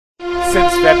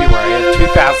Since February of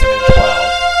 2012,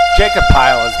 Jacob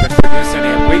Pyle has been producing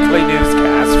a weekly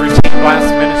newscast for Teen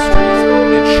BLAST Ministries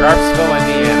in Sharpsville,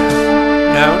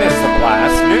 Indiana, known as the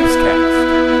BLAST Newscast.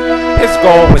 His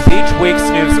goal with each week's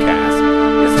newscast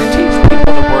is to teach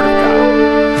people the Word of God,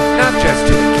 not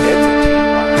just to the kids at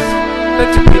Teen BLAST,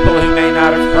 but to people who may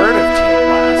not have heard of Teen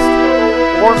BLAST,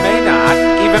 or may not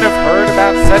even have heard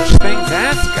about such things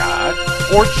as God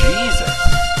or Jesus.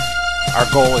 Our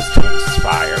goal is to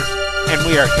inspire, and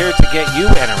we are here to get you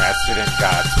interested in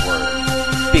God's Word,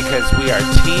 because we are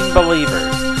teen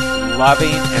believers,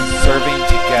 loving and serving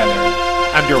together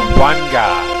under one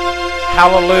God.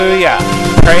 Hallelujah!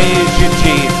 Praise you,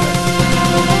 Jesus!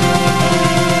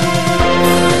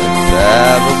 Let's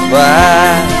have a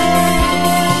blast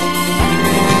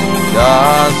in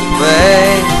God's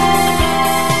place.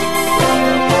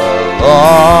 Come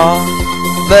along,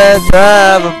 let's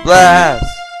have a blast.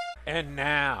 And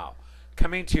now,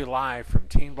 coming to you live from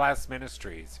Teen BLAST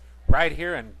Ministries, right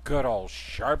here in good old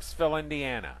Sharpsville,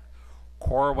 Indiana,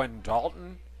 Corwin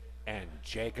Dalton and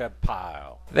Jacob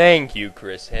Pyle. Thank you,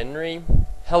 Chris Henry.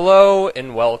 Hello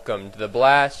and welcome to the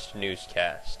BLAST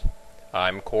Newscast.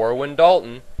 I'm Corwin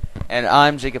Dalton. And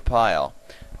I'm Jacob Pyle.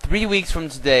 3 weeks from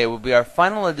today will be our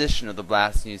final edition of the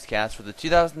BLAST Newscast for the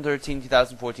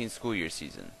 2013-2014 school year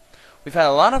season. We've had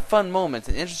a lot of fun moments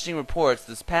and interesting reports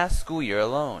this past school year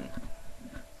alone.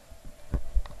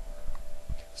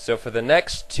 So for the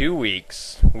next 2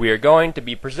 weeks, we are going to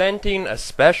be presenting a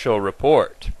special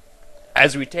report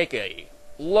as we take a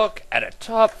look at a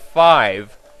top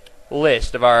 5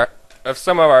 list of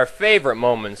some of our favorite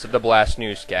moments of the BLAST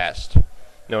Newscast,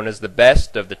 known as the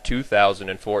best of the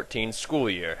 2014 school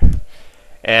year.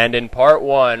 And in part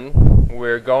 1,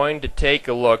 we're going to take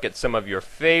a look at some of your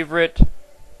favorite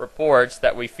reports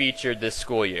that we featured this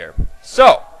school year.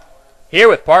 So, here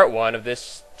with part 1 of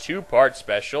this 2-part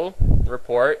special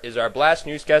report is our BLAST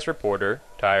Newscast reporter,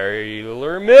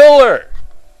 Tyler Miller.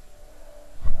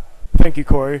 Thank you,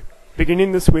 Corey.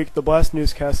 Beginning this week, the BLAST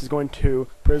Newscast is going to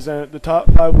present the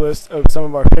top 5 list of some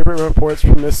of our favorite reports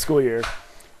from this school year.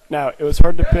 Now, it was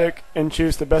hard to pick and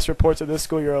choose the best reports of this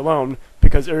school year alone,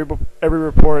 because every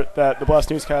report that the BLAST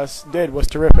Newscast did was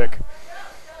terrific.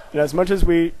 And as much as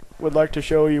we would like to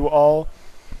show you all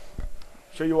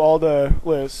the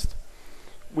list,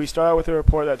 we start out with a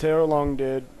report that Taylor Long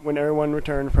did when everyone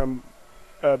returned from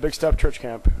Big Step Church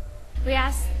Camp. We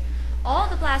asked all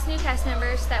the BLAST Newscast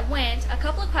members that went a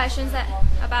couple of questions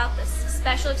about this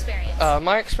special experience.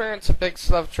 My experience at Big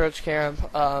Step Church Camp,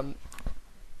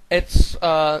 it's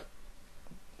a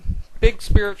big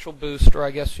spiritual booster,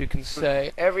 I guess you can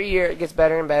say. Every year it gets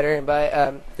better and better,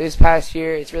 but this past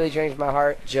year it's really changed my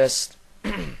heart. Just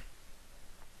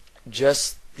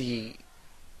the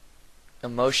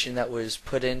emotion that was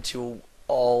put into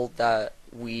all that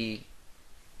we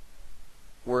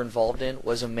were involved in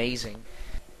was amazing.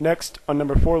 Next, on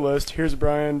number 4 list, here's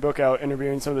Brian Bookout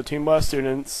interviewing some of the Teen BLAST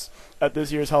students at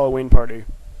this year's Halloween party.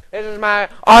 This is my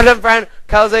awesome friend,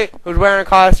 Kelsey, who's wearing a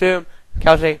costume.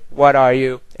 Kelsey, what are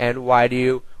you, and why do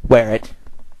you wear it?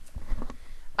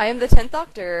 I am the 10th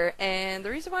Doctor, and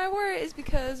the reason why I wore it is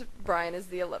because Brian is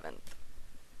the 11th.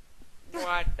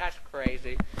 What? That's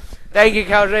crazy. Thank you,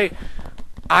 Kelsey.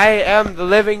 I am the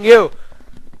living you.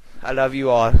 I love you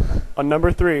all. On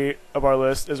number 3 of our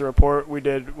list is a report we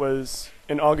did was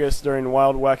in August during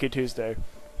Wild Wacky Tuesday.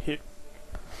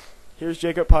 Here's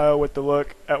Jacob Pyle with the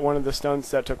look at one of the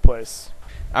stunts that took place.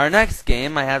 Our next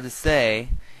game, I have to say,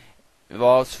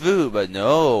 involves food, but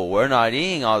no, we're not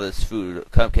eating all this food,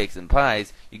 cupcakes and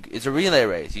pies. It's a relay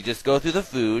race. You just go through the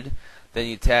food, then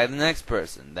you tag the next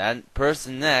person. That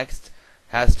person next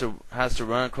has to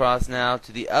run across now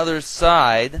to the other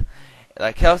side,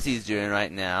 like Kelsey's doing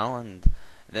right now, and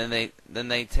then they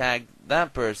tag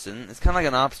that person. It's kind of like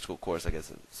an obstacle course, I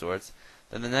guess, of sorts.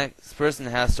 Then the next person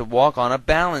has to walk on a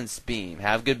balance beam.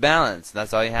 Have good balance.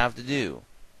 That's all you have to do.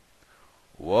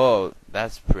 Whoa,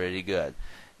 that's pretty good.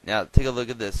 Now, take a look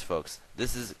at this, folks.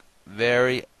 This is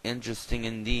very interesting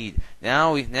indeed.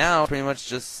 Now pretty much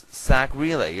just sack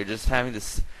relay. You're just having to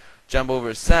jump over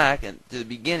a sack and to the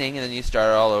beginning, and then you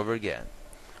start all over again.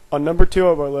 On number 2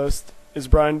 of our list is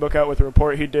Brian Bookout with a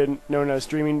report he did known as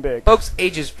Dreaming Big. Folks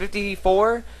ages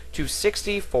 54 to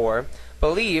 64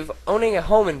 believe owning a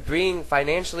home and being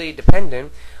financially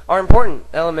dependent are important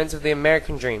elements of the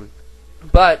American dream.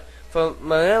 But for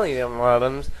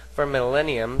millenniums,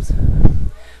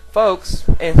 folks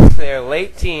in their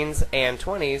late teens and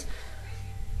 20s,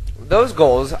 those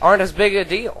goals aren't as big a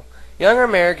deal. Younger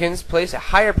Americans place a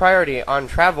higher priority on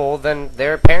travel than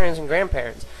their parents and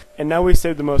grandparents. And now we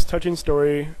save the most touching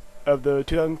story of the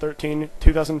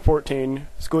 2013-2014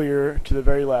 school year to the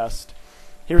very last.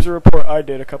 Here's a report I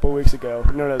did a couple weeks ago,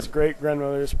 known as Great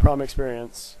Grandmother's Prom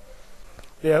Experience.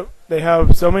 They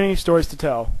have so many stories to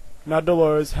tell. Now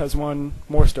Dolores has one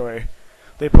more story.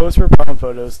 They posed for prom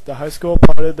photos. The high school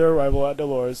applauded their arrival at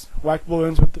Dolores, whacked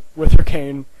balloons with her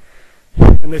cane,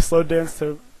 and they slow danced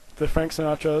to the Frank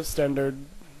Sinatra standard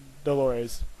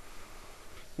Dolores,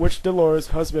 which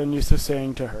Dolores' husband used to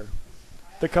sing to her.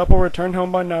 The couple returned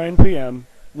home by 9 p.m.,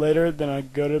 later than I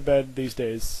go to bed these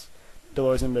days,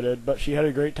 Dolores admitted, but she had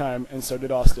a great time, and so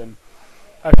did Austin.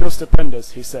 I feel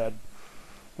stupendous, he said.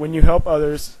 When you help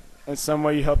others, in some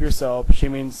way you help yourself, she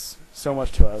means so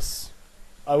much to us.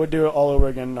 I would do it all over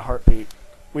again in a heartbeat.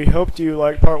 We hoped you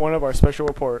liked part 1 of our special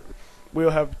report. We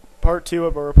will have part 2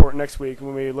 of our report next week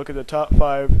when we look at the top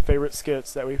 5 favorite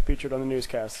skits that we featured on the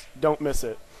newscast. Don't miss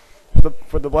it.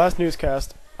 For the BLAST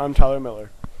Newscast, I'm Tyler Miller.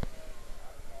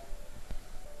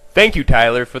 Thank you,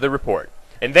 Tyler, for the report.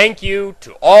 And thank you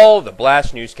to all the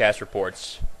BLAST Newscast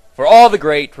reports for all the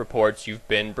great reports you've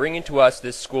been bringing to us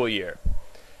this school year.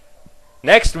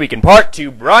 Next week in part 2,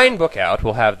 Brian Bookout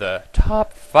will have the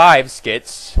top 5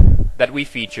 skits that we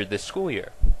featured this school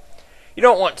year. You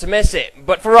don't want to miss it,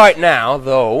 but for right now,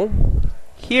 though,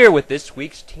 here with this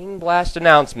week's Team BLAST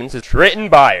announcements is Trenton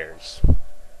Byers.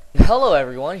 Hello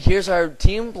everyone, here's our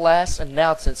Team BLAST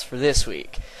announcements for this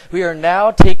week. We are now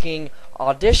taking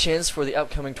auditions for the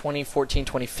upcoming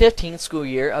 2014-2015 school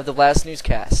year of the BLAST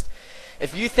Newscast.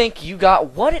 If you think you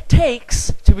got what it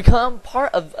takes to become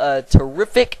part of a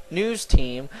terrific news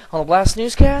team on the BLAST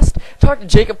Newscast, talk to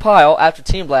Jacob Pyle after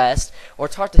Team BLAST or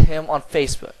talk to him on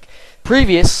Facebook.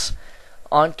 Previous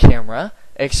on-camera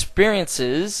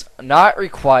experiences not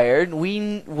required.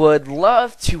 We would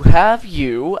love to have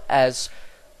you as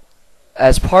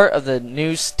part of the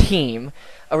news team.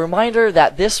 A reminder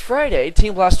that this Friday,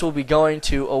 Team BLAST will be going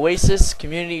to Oasis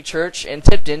Community Church in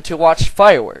Tipton to watch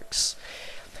fireworks.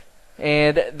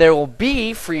 And there will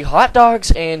be free hot dogs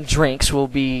and drinks will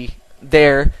be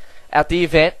there at the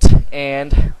event.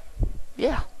 And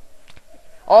yeah.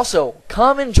 Also,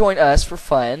 come and join us for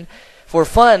fun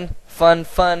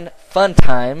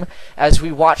time as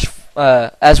we watch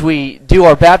as we do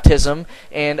our baptism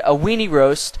and a weenie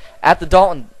roast at the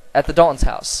Dalton's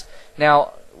house.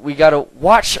 Now, we got to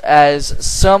watch as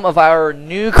some of our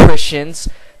new Christians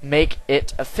make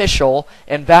it official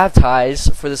and baptize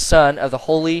for the Son of the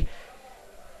Holy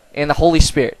and the Holy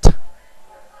Spirit.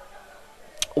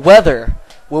 Weather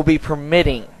will be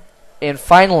permitting. And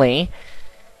finally,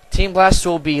 Team BLAST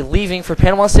will be leaving for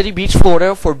Panama City Beach,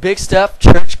 Florida for Big Stuff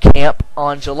Church Camp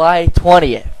on July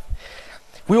 20th.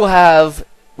 We have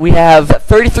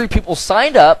 33 people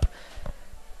signed up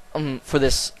for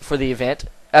the event.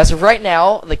 As of right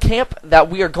now, the camp that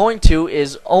we are going to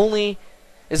is the only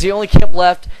camp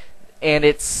left, and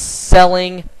it's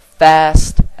selling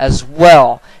fast as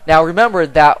well. Now remember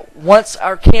that once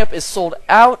our camp is sold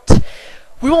out,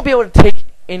 we won't be able to take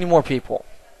any more people.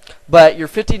 But your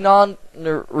 $50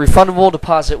 non-refundable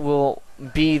deposit will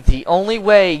be the only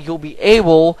way you'll be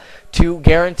able to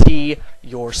guarantee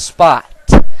your spot.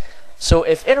 So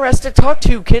if interested, talk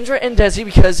to Kendra and Desi,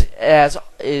 because as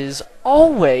is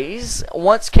always,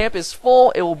 once camp is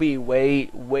full, it will be way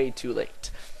too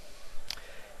late.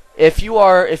 If you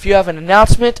have an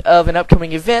announcement of an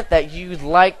upcoming event that you'd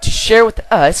like to share with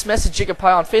us, message Jacob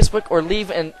Pyle on Facebook or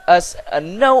leave us a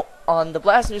note on the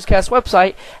BLAST Newscast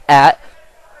website at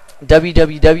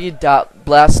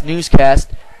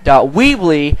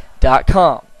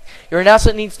www.blastnewscast.weebly.com. Your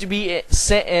announcement needs to be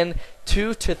sent in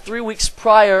 2 to 3 weeks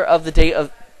prior of the date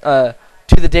of to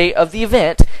the date of the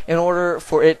event in order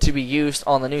for it to be used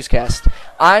on the newscast.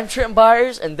 I'm Trenton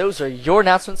Byers, and those are your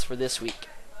announcements for this week.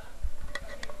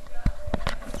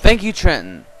 Thank you,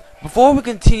 Trenton. Before we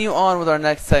continue on with our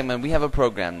next segment, we have a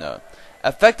program note.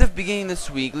 Effective beginning this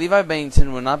week, Levi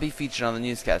Bennington will not be featured on the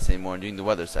newscast anymore during the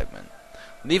weather segment.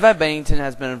 Levi Bennington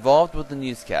has been involved with the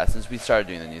newscast since we started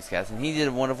doing the newscast, and he did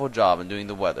a wonderful job in doing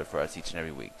the weather for us each and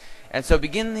every week. And so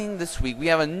beginning this week, we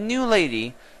have a new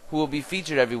lady who will be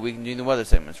featured every week in doing the weather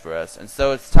segments for us. And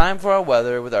so it's time for our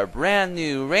weather with our brand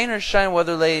new rain or shine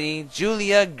weather lady,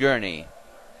 Julia Gurney.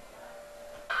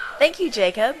 Thank you,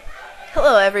 Jacob.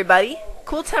 Hello, everybody.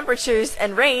 Cool temperatures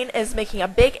and rain is making a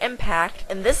big impact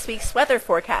in this week's weather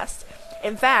forecast.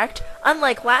 In fact,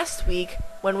 unlike last week,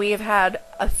 when we have had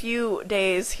a few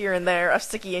days here and there of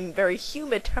sticky and very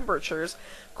humid temperatures,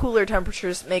 cooler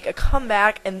temperatures make a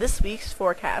comeback in this week's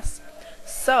forecast.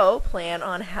 So, plan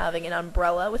on having an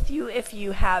umbrella with you if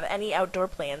you have any outdoor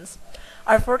plans.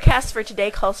 Our forecast for today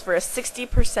calls for a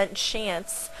 60%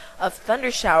 chance of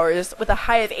thunder showers with a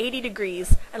high of 80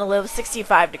 degrees and a low of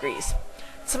 65 degrees.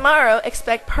 Tomorrow,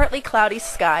 expect partly cloudy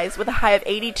skies with a high of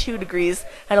 82 degrees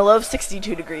and a low of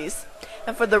 62 degrees.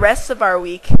 And for the rest of our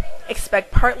week,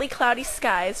 expect partly cloudy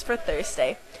skies for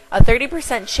Thursday, a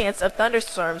 30% chance of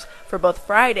thunderstorms for both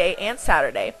Friday and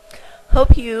Saturday.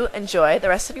 Hope you enjoy the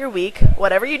rest of your week,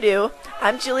 whatever you do.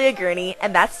 I'm Julia Gurney,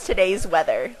 and that's today's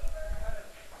weather.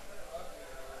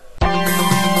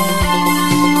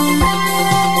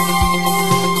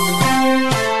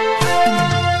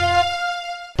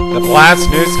 The BLAST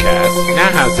Newscast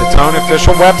now has its own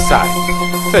official website.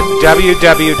 It's at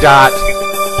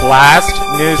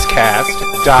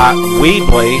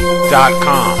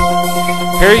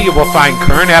www.blastnewscast.weebly.com. Here you will find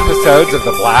current episodes of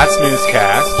the BLAST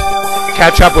Newscast,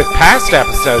 catch up with past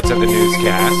episodes of the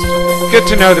newscast, get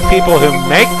to know the people who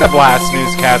make the BLAST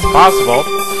Newscast possible,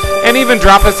 and even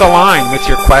drop us a line with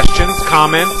your questions,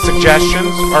 comments,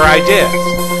 suggestions, or ideas.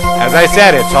 As I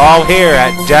said, it's all here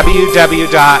at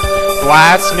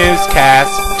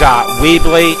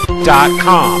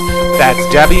www.blastnewscast.weebly.com. That's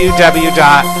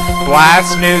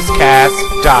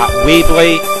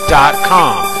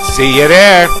www.blastnewscast.weebly.com. See you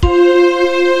there.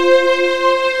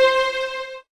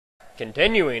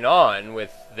 Continuing on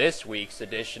with this week's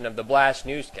edition of the BLAST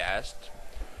Newscast,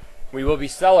 we will be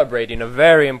celebrating a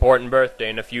very important birthday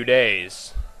in a few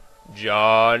days.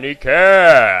 Johnny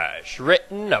Cash,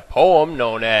 written a poem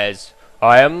known as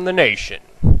I Am the Nation.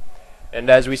 And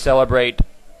as we celebrate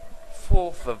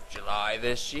 4th of July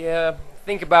this year,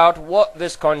 think about what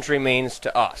this country means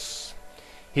to us.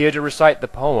 Here to recite the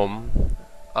poem,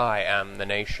 I Am the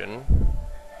Nation,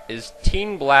 is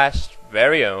Teen Blast's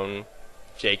very own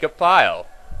Jacob Pyle.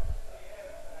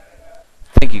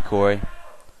 Thank you, Corey.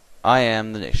 I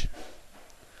am the nation.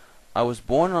 I was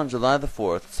born on July the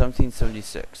 4th,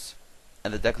 1776,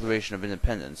 and the Declaration of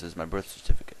Independence is my birth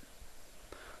certificate.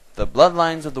 The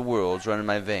bloodlines of the world run in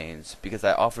my veins because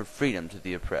I offered freedom to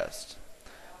the oppressed.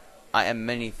 I am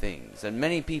many things and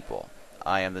many people.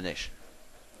 I am the nation.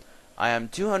 I am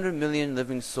 200 million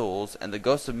living souls and the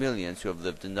ghosts of millions who have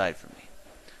lived and died for me.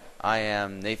 I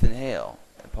am Nathan Hale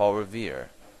and Paul Revere.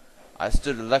 I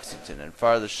stood at Lexington and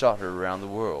fired the shot heard around the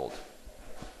world.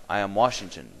 I am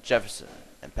Washington, Jefferson,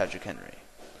 and Patrick Henry.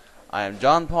 I am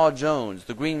John Paul Jones,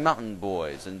 the Green Mountain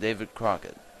Boys, and David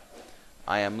Crockett.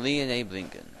 I am Lee and Abe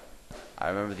Lincoln. I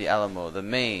remember the Alamo, the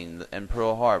Maine, and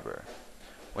Pearl Harbor.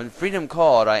 When freedom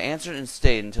called, I answered and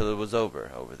stayed until it was over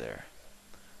there.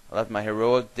 I left my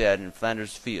heroic dead in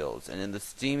Flanders fields and in the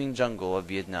steaming jungle of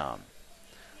Vietnam.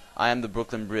 I am the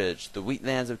Brooklyn Bridge, the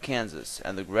wheatlands of Kansas,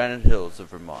 and the granite hills of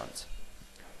Vermont.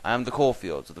 I am the coal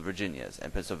fields of the Virginias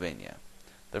and Pennsylvania,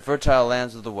 the fertile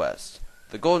lands of the West,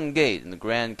 the Golden Gate and the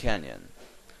Grand Canyon.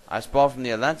 I sprawl from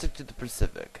the Atlantic to the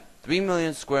Pacific, 3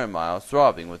 million square miles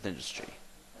throbbing with industry.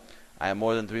 I am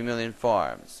more than 3 million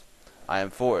farms. I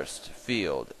am forest,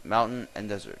 field, mountain, and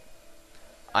desert.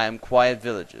 I am quiet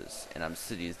villages, and I'm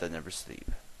cities that never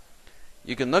sleep.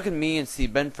 You can look at me and see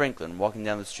Ben Franklin walking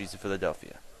down the streets of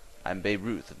Philadelphia. I am Babe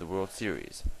Ruth of the World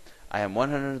Series. I am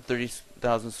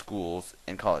 130,000 schools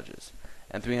and colleges,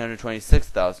 and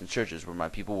 326,000 churches where my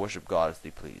people worship God as they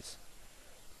please.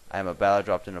 I am a ballot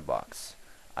dropped in a box.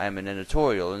 I am an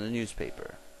editorial in a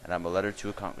newspaper, and I'm a letter to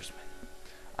a congressman.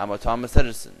 I'm a Thomas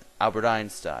Edison, Albert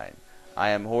Einstein. I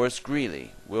am Horace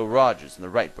Greeley, Will Rogers, and the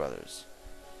Wright brothers.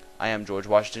 I am George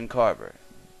Washington Carver,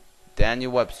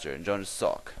 Daniel Webster, and Jonas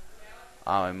Salk.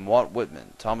 I am Walt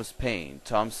Whitman, Thomas Paine,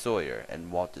 Tom Sawyer,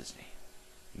 and Walt Disney.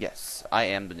 Yes, I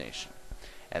am the nation,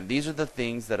 and these are the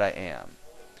things that I am.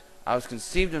 I was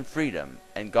conceived in freedom,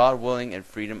 and God willing in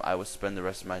freedom I will spend the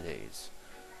rest of my days.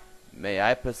 May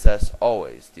I possess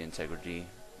always the integrity,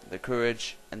 the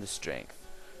courage, and the strength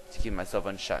to keep myself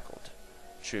unshackled,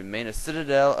 to remain a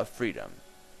citadel of freedom,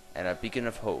 and a beacon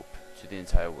of hope to the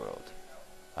entire world.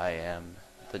 I am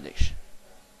the nation.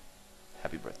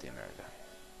 Happy birthday, America.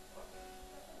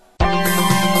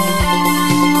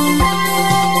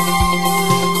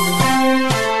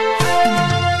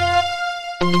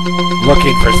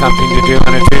 Looking for something to do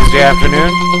on a Tuesday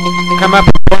afternoon? Come up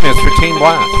and join us for Teen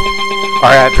Blast.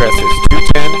 Our address is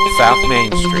 210 South Main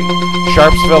Street,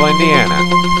 Sharpsville, Indiana,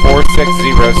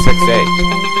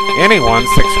 46068. Anyone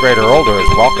 6th grade or older is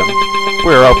welcome.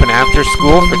 We are open after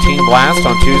school for Teen Blast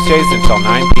on Tuesdays until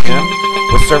 9 p.m.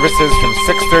 with services from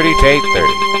 6:30 to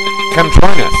 8:30. Come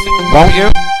join us, won't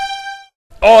you?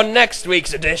 On next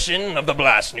week's edition of the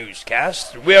BLAST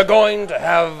Newscast, we are going to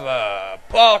have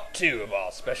part 2 of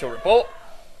our special report.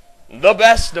 The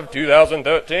best of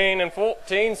 2013 and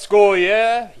 14 school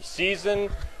year,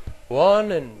 season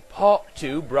 1 and part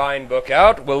 2, Brian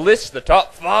Bookout, will list the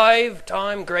top 5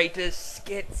 time greatest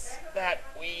skits that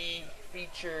we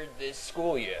featured this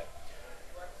school year.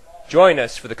 Join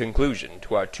us for the conclusion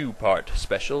to our two-part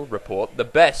special report, the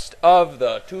best of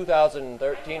the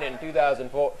 2013 and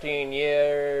 2014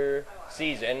 year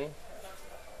season.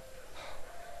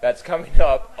 That's coming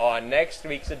up on next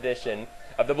week's edition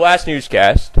of the BLAST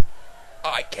Newscast.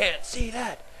 I can't see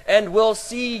that. And we'll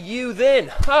see you then.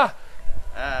 Ha!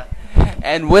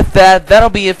 And with that, that'll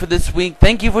be it for this week.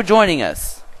 Thank you for joining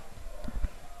us.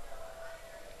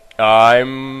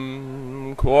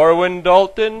 I'm Corwin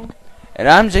Dalton. And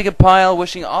I'm Jacob Pyle,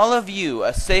 wishing all of you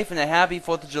a safe and a happy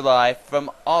 4th of July from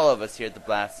all of us here at the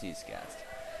BLAST Newscast.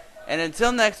 And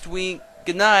until next week,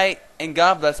 good night, and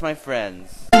God bless my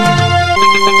friends. Let's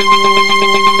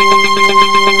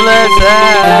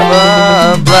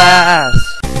have a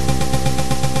blast.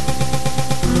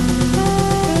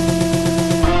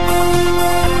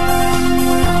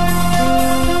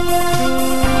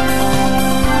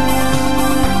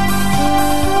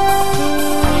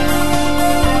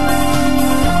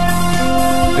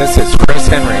 This is Chris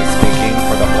Henry speaking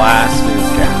for the BLAST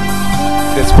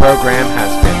Newscast. This program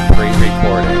has been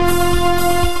pre-recorded.